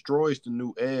then destroys the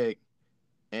new egg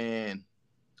and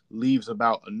leaves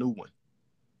about a new one.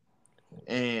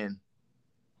 And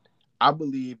I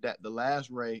believe that the last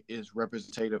ray is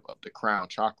representative of the crown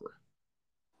chakra.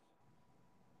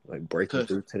 Like breaking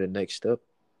through to the next step.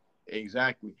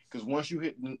 Exactly. Because once you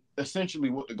hit, essentially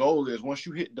what the goal is, once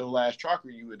you hit the last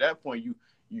chakra, you at that point you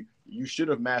should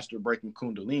have mastered breaking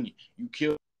Kundalini. You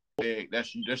kill the egg.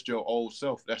 That's you. That's your old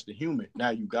self. That's the human.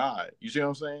 Now you God. You see what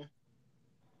I'm saying?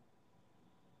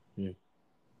 Hmm.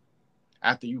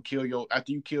 After you kill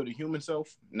the human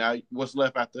self, now what's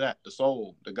left after that? The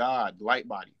soul, the God, the light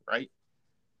body, right?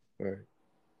 Right.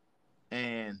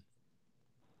 And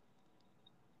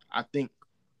I think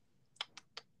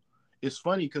it's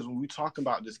funny because when we talk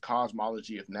about this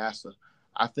cosmology of NASA,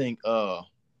 I think I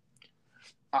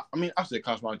said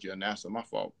cosmology of NASA, my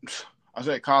fault. I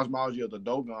said cosmology of the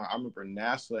Dogon. I remember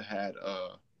NASA had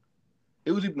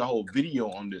it was even a whole video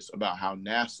on this about how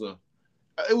NASA,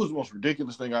 it was the most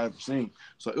ridiculous thing I ever seen.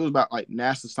 So it was about like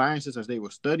NASA scientists as they were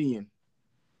studying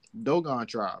Dogon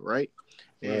tribe, right?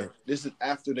 And this is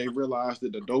after they realized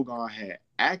that the Dogon had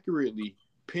accurately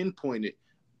pinpointed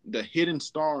the hidden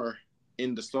star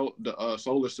in the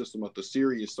solar system of the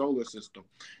Sirius solar system.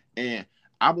 And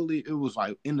I believe it was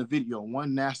like in the video,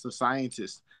 one NASA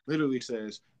scientist literally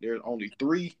says there's only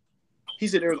three. He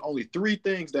said there's only three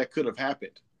things that could have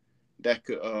happened that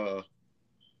could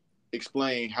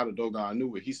explain how the Dogon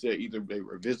knew it. He said either they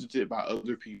were visited by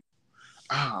other people.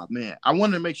 Ah, man, I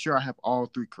want to make sure I have all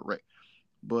three correct,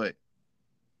 but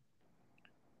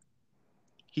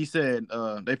he said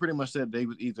they pretty much said they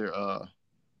was either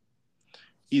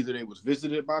they was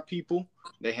visited by people,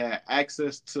 they had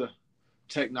access to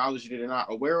technology that they're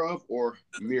not aware of, or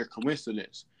mere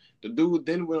coincidence. The dude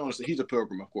then went on to say, he's a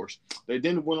pilgrim, of course. He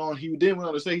then went on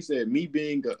to say, he said, me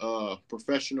being a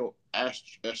professional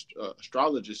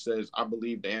astrologist says, I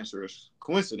believe the answer is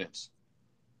coincidence.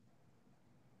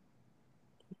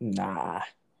 Nah.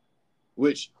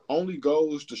 Which only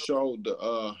goes to show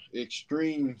the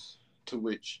extremes to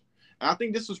which, I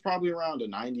think this was probably around the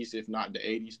 90s, if not the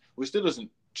 80s, which still doesn't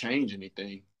change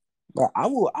anything. But I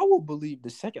will believe the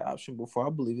second option before I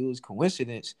believe it was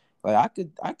coincidence. Like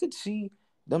I could see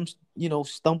them,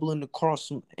 stumbling across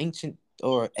some ancient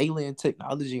or alien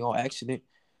technology on accident.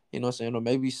 You know what I'm saying? Or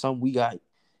maybe some we got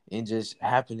and just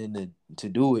happening to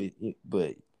do it.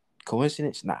 But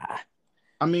coincidence, nah.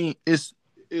 I mean, it's.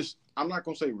 I'm not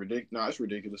gonna say ridiculous. No, it's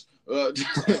ridiculous.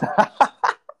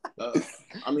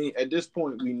 I mean, at this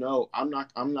point, we know. I'm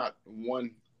not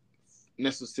one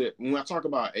necessary. When I talk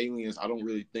about aliens, I don't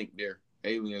really think they're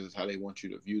aliens is how they want you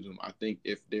to view them. I think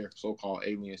if they're so-called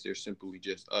aliens, they're simply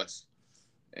just us.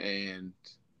 And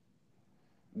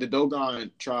the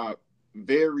Dogon tribe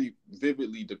very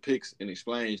vividly depicts and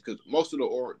explains, because most of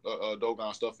the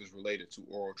Dogon stuff is related to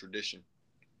oral tradition,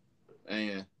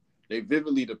 and they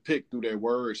vividly depict through their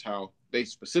words how they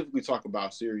specifically talk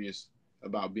about Sirius,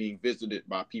 about being visited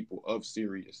by people of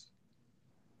Sirius,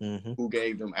 Mm-hmm. who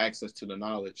gave them access to the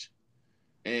knowledge.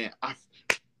 And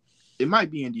it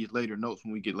might be in these later notes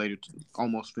when we get later to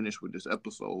almost finish with this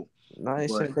episode. Nah, they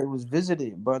But said they was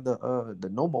visited by the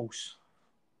Nomos.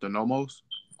 the Nomos.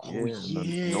 Oh Yeah, the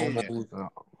yeah.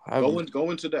 Nomos. Go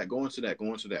into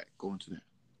that.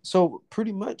 So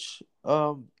pretty much,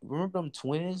 remember them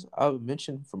twins I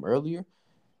mentioned from earlier?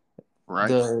 Right.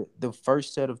 The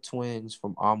first set of twins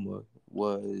from Amma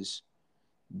was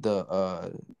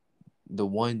the the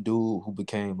one dude who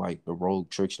became like the rogue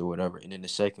trickster or whatever, and then the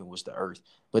second was the Earth.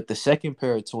 But the second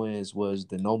pair of twins was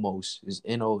the Nomos, is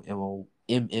Nommos.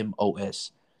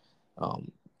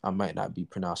 I might not be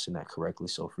pronouncing that correctly,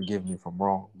 so forgive me if I'm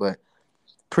wrong. But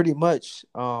pretty much,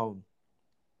 the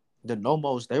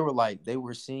Nomos, they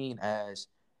were seen as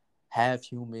half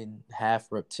human,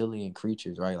 half reptilian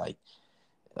creatures, right? Like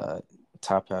uh,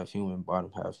 top half human,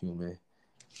 bottom half human.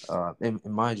 And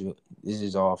mind you, this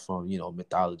is all from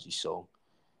mythology, so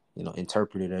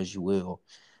interpret it as you will.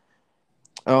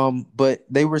 But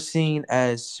they were seen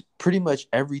as pretty much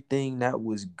everything that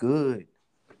was good,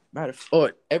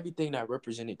 or everything that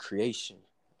represented creation,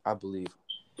 I believe.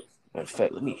 Matter of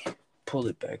fact, let me pull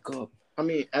it back up. I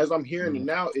mean, as I'm hearing it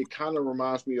now, it kind of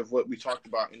reminds me of what we talked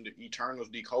about in the Eternals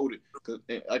Decoded. Because,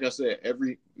 like I said,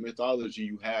 every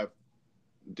mythology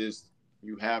this,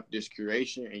 you have this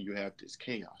creation and you have this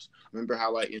chaos. Remember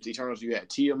how, like, in Eternals, you had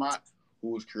Tiamat, who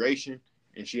was creation,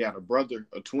 and she had a brother,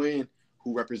 a twin,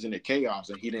 who represented chaos,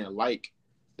 and he didn't like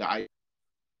the.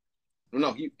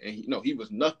 No, he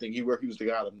was nothing. He was the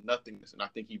god of nothingness, and I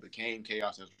think he became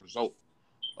chaos as a result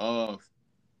of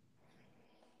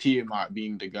Tiamat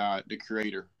being the god, the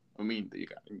creator. I mean,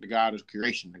 the god of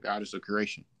creation, the goddess of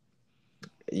creation.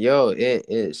 Yo,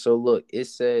 so look, it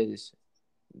says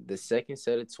the second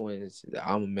set of twins that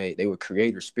Amma made, they were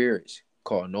creator spirits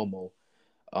called Nomo.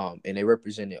 And they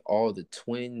represented all the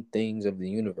twin things of the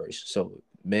universe. So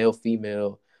male,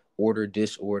 female, order,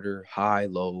 disorder, high,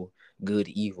 low, good,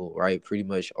 evil, right? Pretty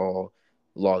much all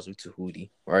laws of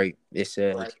Tahuti, right? It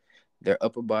says Right. their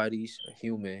upper bodies are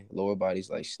human, lower bodies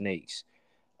like snakes.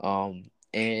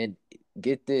 And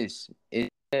get this, it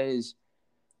says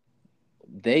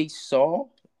they saw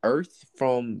Earth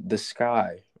from the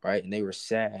sky, right? And they were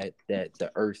sad that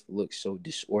the Earth looked so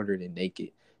disordered and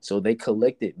naked. So they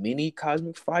collected many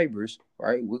cosmic fibers,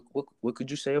 right? What could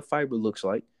you say a fiber looks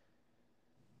like?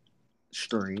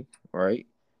 String, right?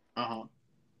 Uh-huh.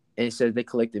 And it says they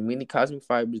collected many cosmic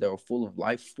fibers that were full of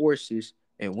life forces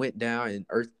and went down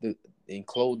and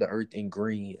clothed the Earth in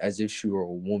green as if she were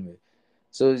a woman.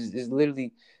 So it's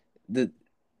literally the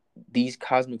these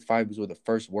cosmic fibers were the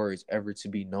first words ever to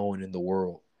be known in the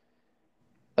world.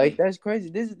 Like that's crazy.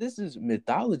 This is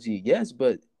mythology, yes,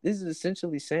 but this is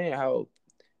essentially saying how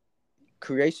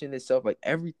creation itself, like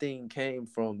everything came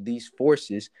from these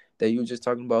forces that you were just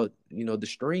talking about, the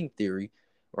string theory,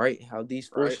 right? How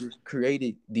these Right. forces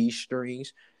created these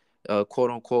strings, quote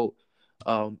unquote,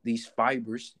 these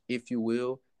fibers, if you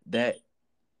will, that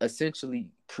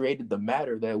essentially created the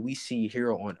matter that we see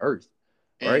here on Earth,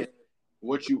 And right?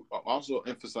 what you also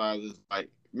emphasize is, like,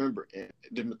 remember in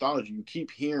the mythology, you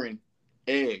keep hearing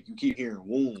egg, you keep hearing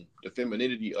womb, the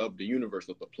femininity of the universe,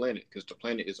 of the planet, because the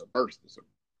planet is a birth.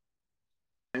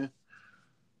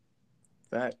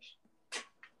 Facts.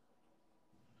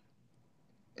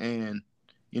 And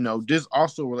this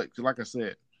also relates to, like I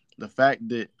said, the fact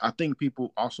that I think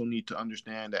people also need to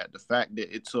understand that the fact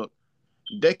that it took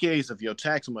decades of your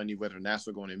tax money, whether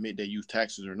NASA going to admit they use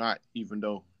taxes or not, even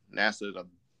though NASA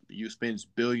spends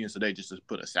billions a day just to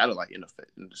put a satellite in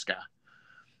the sky.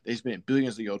 They spent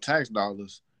billions of your tax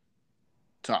dollars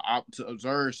to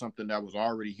observe something that was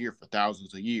already here for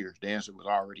thousands of years. The answer was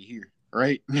already here,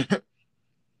 right?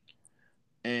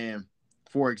 And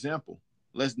for example,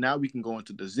 we can go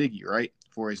into the Ziggy, right?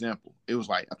 For example, it was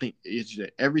like, I think it's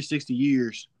that every 60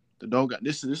 years the Dogon.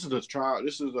 This is a trial.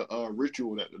 This is a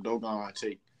ritual that the Dogon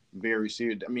take very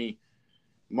serious. I mean,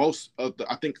 most of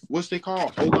I think what's they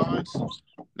called Hogons.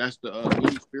 That's the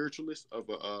lead spiritualist of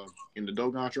in the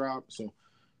Dogon tribe. So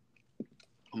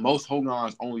most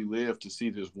Hogons only live to see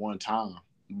this one time,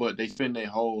 but they spend their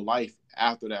whole life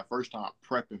after that first time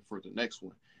prepping for the next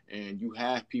one. And you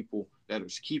have people that are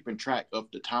keeping track of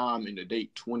the time and the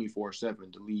date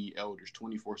 24/7, the lead elders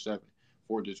 24/7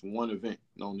 for this one event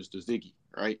known as the Ziggy,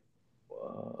 right?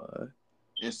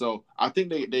 And so I think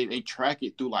they track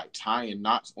it through like tying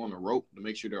knots on a rope to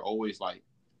make sure they're always like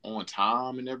on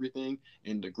time and everything.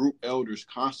 And the group elders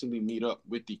constantly meet up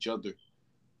with each other.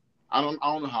 I don't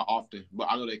know how often, but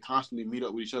I know they constantly meet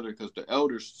up with each other because the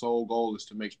elders' sole goal is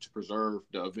to preserve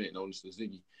the event known as the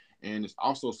Ziggy. And it's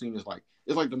also seen as like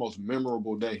it's like the most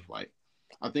memorable day. Like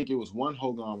I think it was one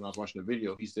Hogan when I was watching the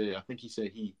video. He said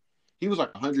he was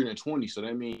like 120, so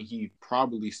that means he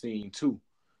probably seen two,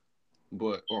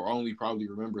 but or only probably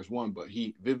remembers one. But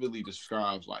he vividly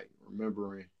describes like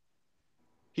remembering.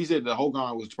 He said the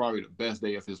Dogon was probably the best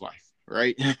day of his life,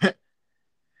 right?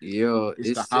 Yeah,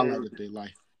 It's the highlight of their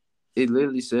life. It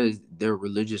literally says their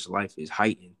religious life is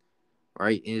heightened,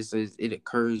 right? And it says it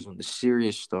occurs when the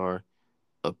Sirius star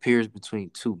appears between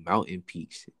two mountain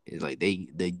peaks. It's like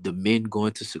the men go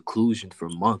into seclusion for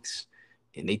months,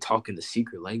 and they talk in the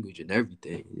secret language and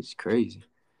everything. It's crazy.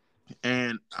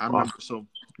 And I remember, so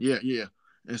yeah.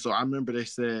 And so I remember they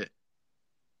said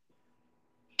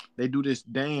they do this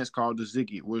dance called the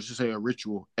Ziggy, which is a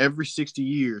ritual every 60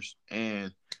 years,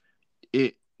 and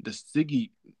the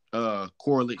Ziggy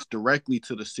correlates directly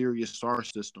to the Sirius star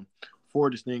system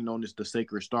for this thing known as the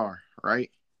sacred star,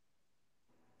 right?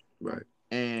 Right.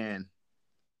 And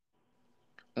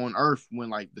on Earth, when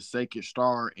like the sacred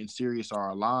star and Sirius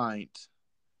are aligned,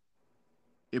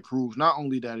 it proves not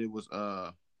only that it was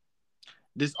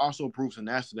this also proves to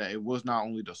NASA that it was not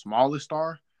only the smallest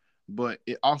star, but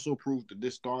it also proved that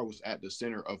this star was at the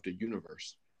center of the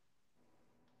universe.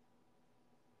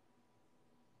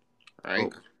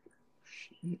 Right?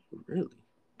 Oh, really?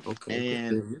 Okay.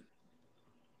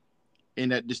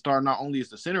 And that the star not only is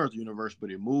the center of the universe,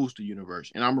 but it moves the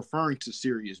universe. And I'm referring to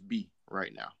Sirius B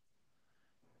right now.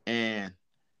 And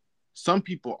some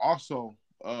people also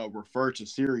refer to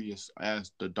Sirius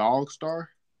as the dog star.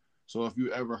 So if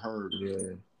you ever heard,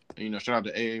 shout out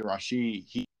to A.A. Rashid,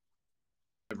 he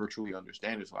never truly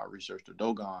understand it. So I researched the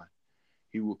Dogon.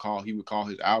 He would call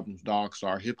his albums Dog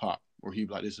Star Hip Hop, or he'd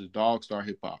be like, this is Dog Star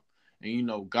Hip Hop.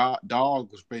 And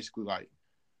dog was basically like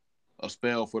a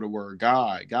spell for the word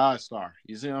God star.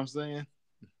 You see what I'm saying?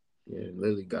 Yeah,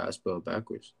 literally God spelled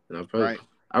backwards. And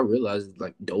I realized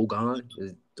like Dogon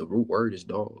is the root word is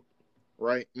dog.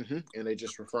 Right. Mm-hmm. And they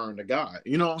just referring to God.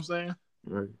 You know what I'm saying?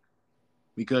 Right.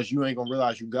 Because you ain't gonna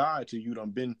realize you God till you done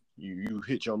been you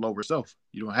hit your lower self.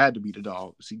 You don't have to be the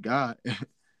dog to see God.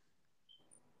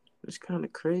 It's kind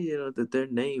of crazy that their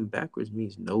name backwards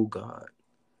means no God.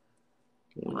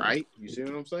 Right? You see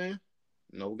what I'm saying?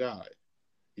 No God.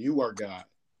 You are God.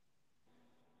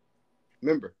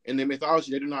 Remember, in the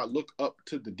mythology, they do not look up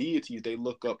to the deities, they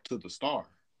look up to the star.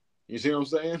 You see what I'm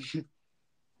saying?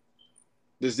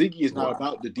 The Ziggy is not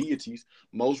about the deities.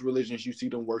 Most religions, you see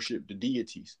them worship the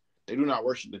deities. They do not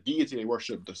worship the deity, they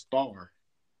worship the star.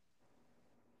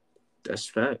 That's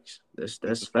facts. That's the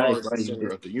facts. star is the center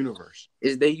of the universe.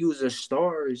 Is they use the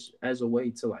stars as a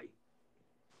way to like,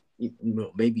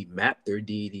 maybe map their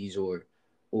deities or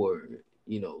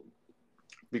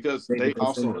because they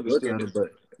also understood that but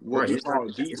what we call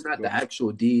it's not the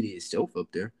actual deity itself up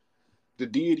there. The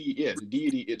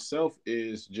deity itself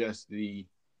is just the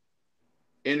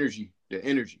energy.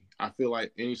 I feel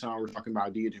like anytime we're talking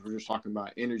about deity, we're just talking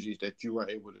about energies that you are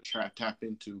able to tap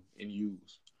into and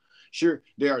use. Sure,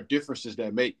 there are differences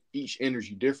that make each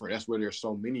energy different. That's where there's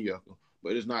so many of them.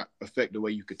 But it does not affect the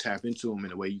way you could tap into them and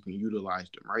the way you can utilize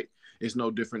them, right? It's no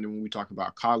different than when we talk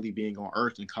about Kali being on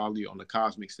Earth and Kali on the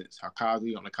cosmic sense. How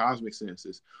Kali on the cosmic sense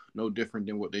is no different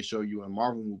than what they show you in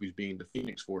Marvel movies being the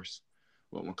Phoenix Force.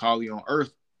 But when Kali on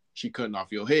Earth, she cutting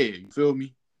off your head. You feel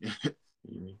me?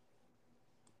 Mm-hmm.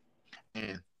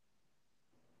 And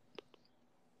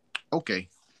okay.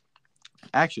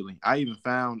 Actually, I even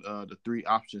found the three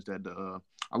options that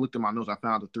I looked at my notes. I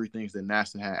found the three things that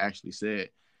NASA had actually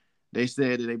said. They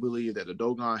said that they believe that the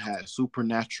Dogon had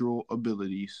supernatural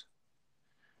abilities.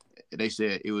 They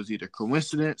said it was either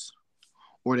coincidence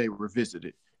or they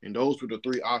revisited. And those were the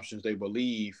three options they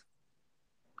believe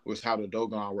was how the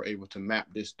Dogon were able to map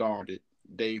this star that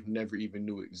they never even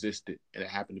knew existed, and it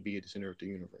happened to be at the center of the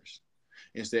universe.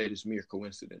 Instead, it's mere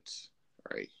coincidence,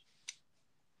 right?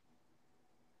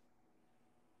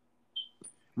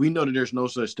 We know that there's no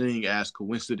such thing as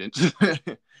coincidence.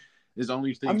 There's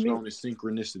only things known as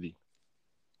synchronicity.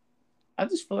 I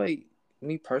just feel like,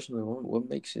 me personally, what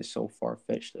makes it so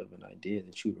far-fetched of an idea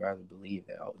that you'd rather believe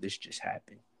that, oh, this just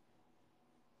happened?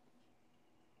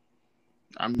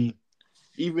 I mean,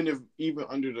 even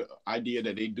under the idea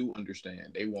that they do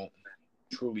understand, they won't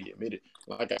truly admit it.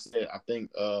 Like I said, I think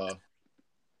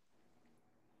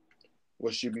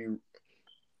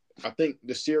I think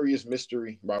The Sirius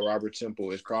Mystery by Robert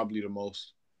Temple is probably the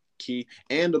most key,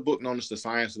 and the book known as The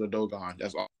Science of the Dogon.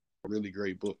 That's a really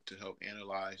great book to help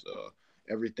analyze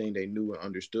everything they knew and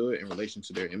understood in relation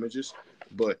to their images.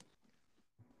 But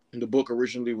the book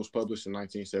originally was published in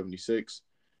 1976,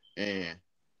 and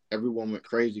everyone went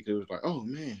crazy because it was like, oh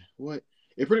man, what?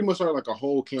 It pretty much started like a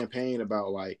whole campaign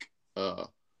about like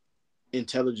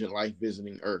intelligent life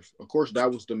visiting Earth. Of course, that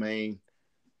was the main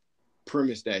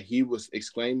premise that he was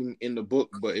exclaiming in the book,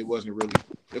 but it wasn't really.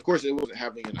 Of course, it wasn't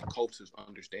having an occultist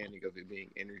understanding of it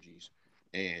being energies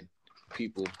and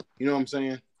people. You know what I'm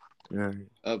saying? Right.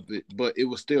 Of it, but it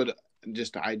was still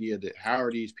just the idea that how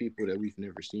are these people that we've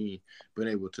never seen been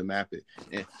able to map it?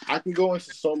 And I can go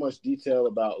into so much detail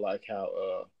about like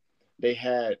how they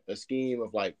had a scheme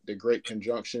of like the great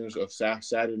conjunctions of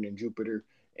Saturn and Jupiter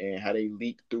and how they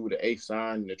leaked through the eighth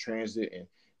sign and the transit and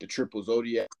the triple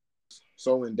zodiac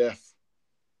so in depth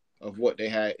of what they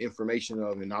had information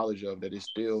of and knowledge of that is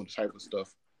still the type of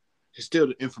stuff. It's still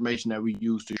the information that we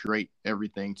use to create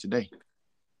everything today.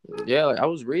 Yeah, like I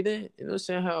was reading, you know,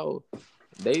 saying how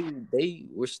they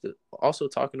were also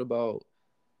talking about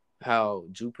how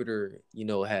Jupiter, you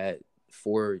know, had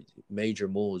 4 major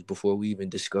moons before we even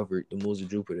discovered the moons of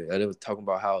Jupiter. And they was talking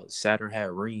about how Saturn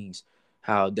had rings,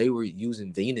 how they were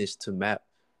using Venus to map,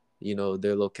 you know,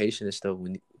 their location and stuff.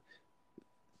 When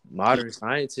modern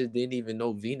scientists didn't even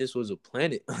know Venus was a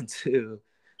planet until,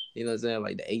 you know what I'm saying,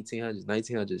 like the 1800s,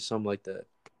 1900s, something like that.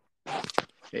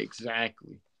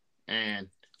 Exactly. And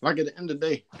like at the end of the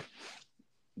day,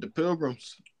 the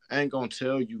pilgrims ain't gonna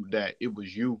tell you that it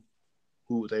was you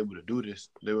who was able to do this.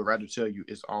 They would rather tell you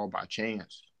it's all by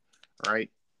chance, right?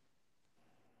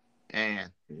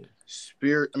 And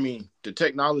the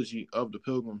technology of the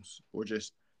pilgrims or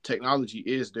just technology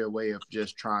is their way of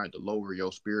just trying to lower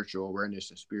your spiritual awareness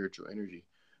and spiritual energy.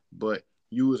 But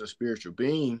you as a spiritual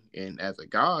being and as a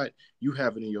god, you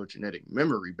have it in your genetic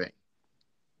memory bank.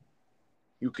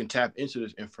 You can tap into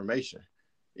this information.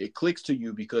 It clicks to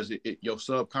you because your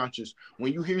subconscious,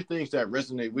 when you hear things that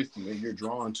resonate with you and you're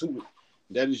drawn to it,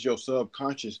 that is your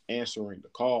subconscious answering the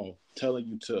call, telling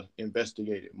you to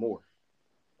investigate it more.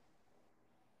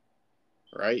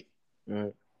 Right?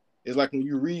 Right. It's like when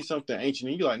you read something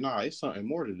ancient and you're like, nah, it's something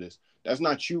more to this. That's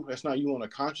not you. That's not you on a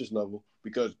conscious level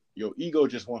because your ego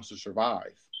just wants to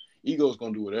survive. Ego is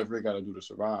going to do whatever it got to do to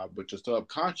survive, but your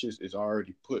subconscious is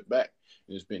already put back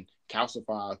and it's been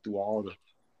calcified through all the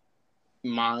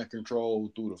mind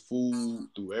control, through the food,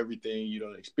 through everything you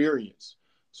don't experience.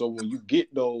 So when you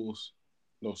get those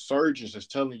surges that's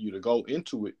telling you to go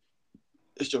into it,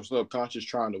 it's your subconscious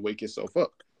trying to wake itself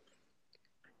up.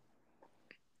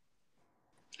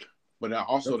 But now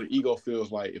also the ego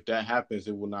feels like if that happens,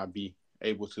 it will not be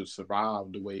able to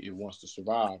survive the way it wants to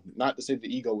survive. Not to say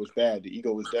the ego is bad. The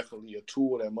ego is definitely a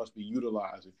tool that must be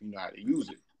utilized if you know how to use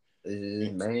it.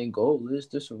 His main goal is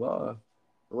to survive.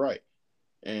 Right.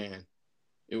 And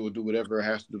it will do whatever it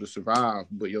has to do to survive.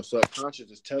 But your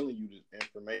subconscious is telling you the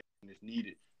information is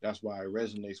needed. That's why it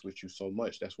resonates with you so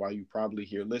much. That's why you probably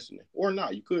here listening. Or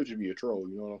not. You could just be a troll,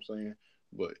 you know what I'm saying?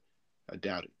 But I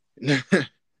doubt it.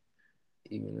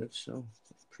 Even if so,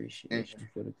 appreciation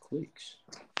for the clicks.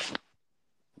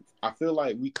 I feel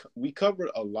like we covered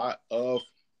a lot of.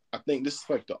 I think this is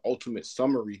like the ultimate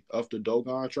summary of the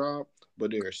Dogon tribe,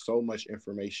 but there is so much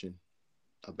information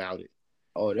about it.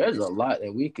 Oh, there's a lot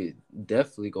that we could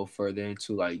definitely go further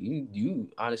into. Like you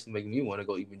honestly make me want to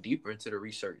go even deeper into the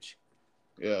research.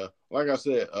 Yeah, like I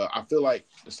said, I feel like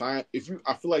the science.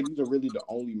 I feel like these are really the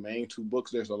only main 2 books.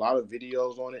 There's a lot of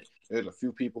videos on it. There's a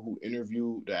few people who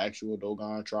interviewed the actual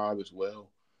Dogon tribe as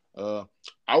well.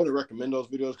 I wouldn't recommend those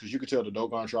videos because you could tell the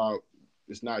Dogon tribe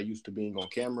is not used to being on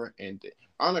camera, and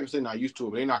I'm not gonna say not used to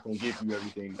it, but they're not gonna give you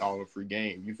everything all in free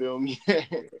game. You feel me?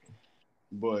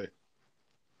 But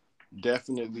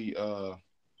definitely,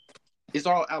 it's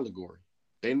all allegory.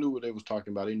 They knew what they was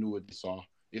talking about. They knew what they saw.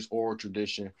 It's oral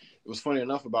tradition. It was funny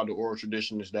enough about the oral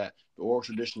tradition is that the oral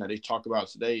tradition that they talk about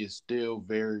today is still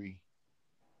very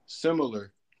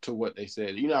similar to what they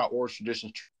said. You know how oral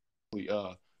traditions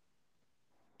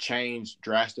change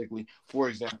drastically. For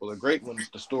example, a great one is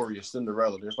the story of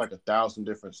Cinderella. There's like 1,000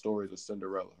 different stories of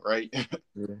Cinderella, right?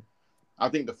 Yeah. I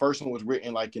think the first one was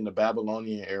written like in the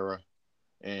Babylonian era,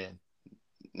 and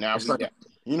now It's we like got,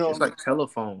 you know, it's like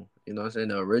telephone. You know what I'm saying?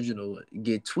 The original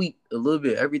get tweaked a little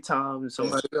bit every time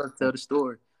somebody else tell the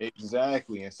story.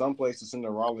 exactly. In some places,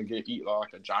 Cinderella get eat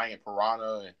like a giant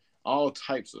piranha and all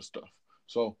types of stuff.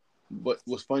 So, but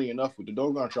what's funny enough with the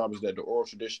Dogon tribe is that the oral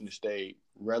tradition has stayed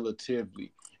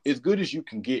relatively as good as you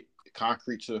can get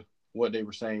concrete to what they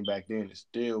were saying back then. It's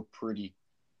still pretty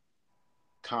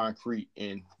concrete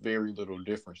and very little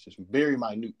differences, very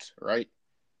minute, right?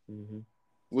 Mm-hmm.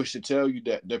 Which should tell you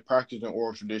that the practice in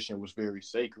oral tradition was very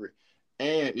sacred,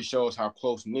 and it shows how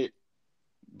close knit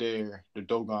the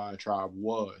Dogon tribe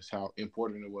was, how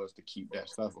important it was to keep that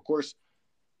stuff. Of course,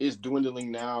 it's dwindling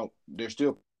now. There's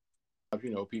still,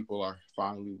 people are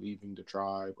finally leaving the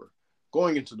tribe or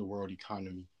going into the world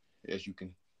economy, as you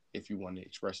can, if you want to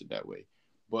express it that way.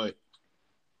 But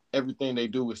everything they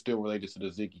do is still related to the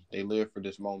Ziggy. They live for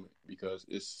this moment because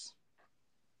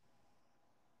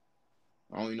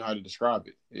I don't even know how to describe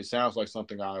it. It sounds like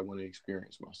something I want to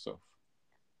experience myself,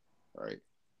 right?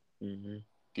 Mm-hmm.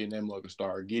 Getting that motherfucker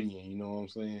star Gideon, you know what I'm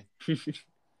saying?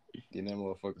 Getting that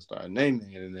motherfucker star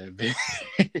naming in that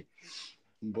bit.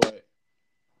 But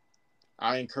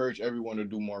I encourage everyone to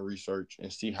do more research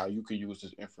and see how you can use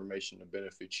this information to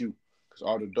benefit you. Because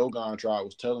all the Dogon tribe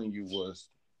was telling you was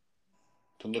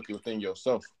to look within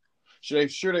yourself. Sure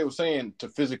they were saying to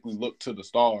physically look to the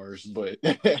stars, but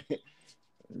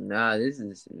Nah, this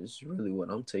is really what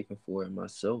I'm taking for it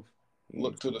myself.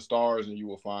 look to the stars and you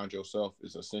will find yourself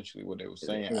is essentially what they were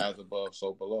saying, as above,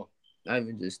 so below. Not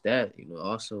even just that,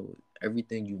 also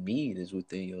everything you need is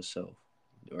within yourself,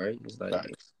 right? It's like,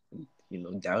 Facts.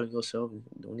 Doubting yourself.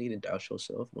 Don't need to doubt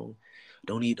yourself.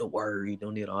 Don't need to worry.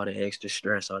 Don't need all the extra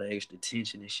stress, all the extra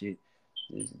tension and shit.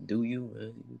 Just do you,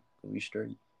 man. You be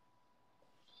straight.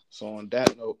 So on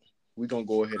that note, we're gonna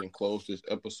go ahead and close this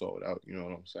episode out. You know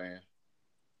what I'm saying?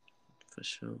 For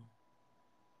sure.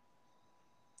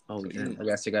 Oh, So I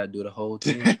guess I gotta do the whole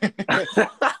thing.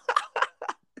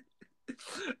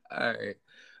 All right.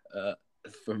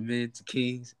 From men to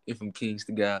kings and from kings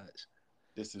to gods.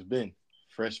 This has been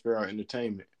Fresh Farrell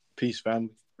Entertainment. Peace,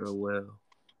 family. Farewell.